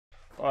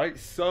Alright,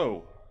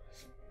 so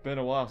it's been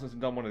a while since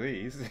I've done one of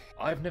these.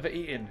 I've never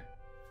eaten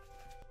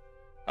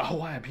a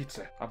Hawaiian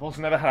pizza. I've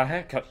also never had a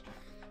haircut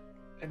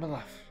in my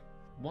life.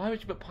 Why would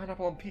you put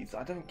pineapple on pizza?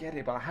 I don't get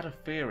it, but I had a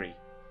theory.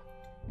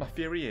 My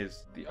theory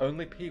is the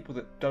only people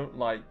that don't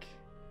like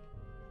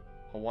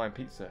Hawaiian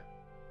pizza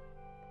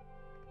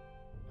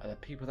are the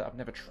people that have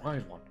never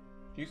tried one.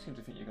 You seem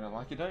to think you're gonna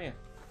like it, don't you?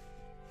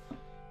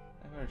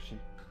 Where is she?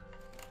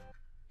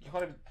 You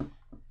can't even.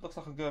 Looks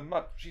like a good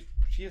mug. She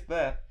is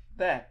there.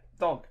 There,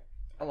 dog.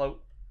 Hello.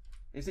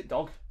 Is it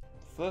dog?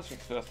 First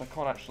things first, I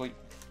can't actually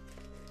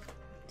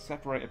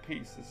separate a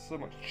piece. There's so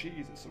much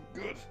cheese. It's so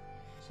good.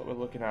 So we're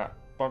looking at a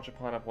bunch of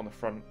pineapple on the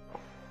front.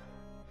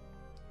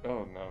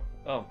 Oh no.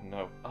 Oh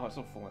no. Oh, it's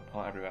all falling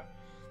apart everywhere.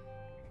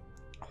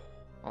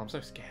 Oh, I'm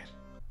so scared.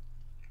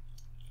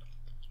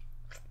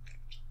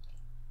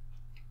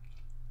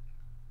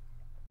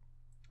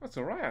 That's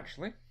alright,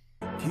 actually.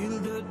 Kill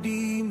the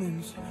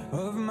demons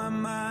of my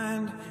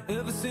mind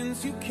ever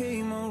since you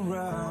came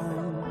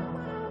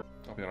around.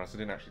 I'll be honest, I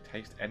didn't actually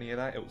taste any of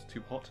that. It was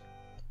too hot.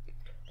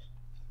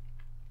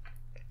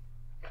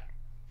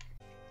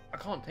 I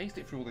can't taste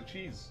it through all the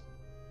cheese.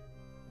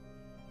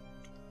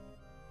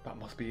 That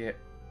must be it.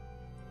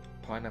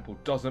 Pineapple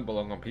doesn't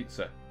belong on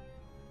pizza.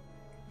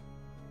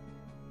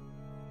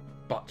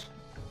 But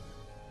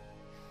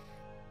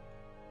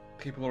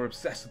people are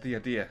obsessed with the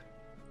idea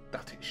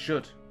that it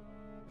should.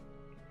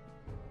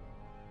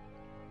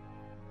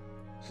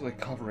 So they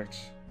cover it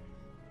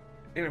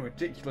in a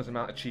ridiculous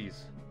amount of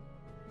cheese,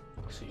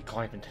 so you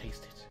can't even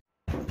taste it.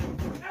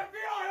 FBI,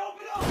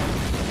 open up!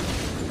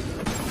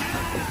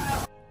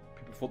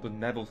 People thought the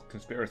Neville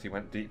conspiracy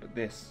went deep, but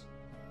this...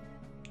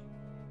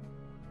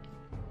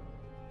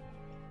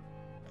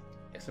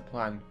 it's a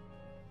plan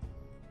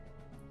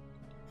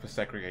for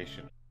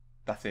segregation.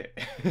 That's it.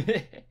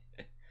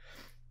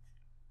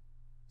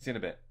 See you in a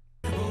bit.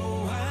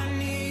 Oh, I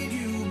need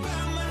you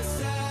by my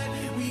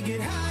side. We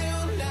get high.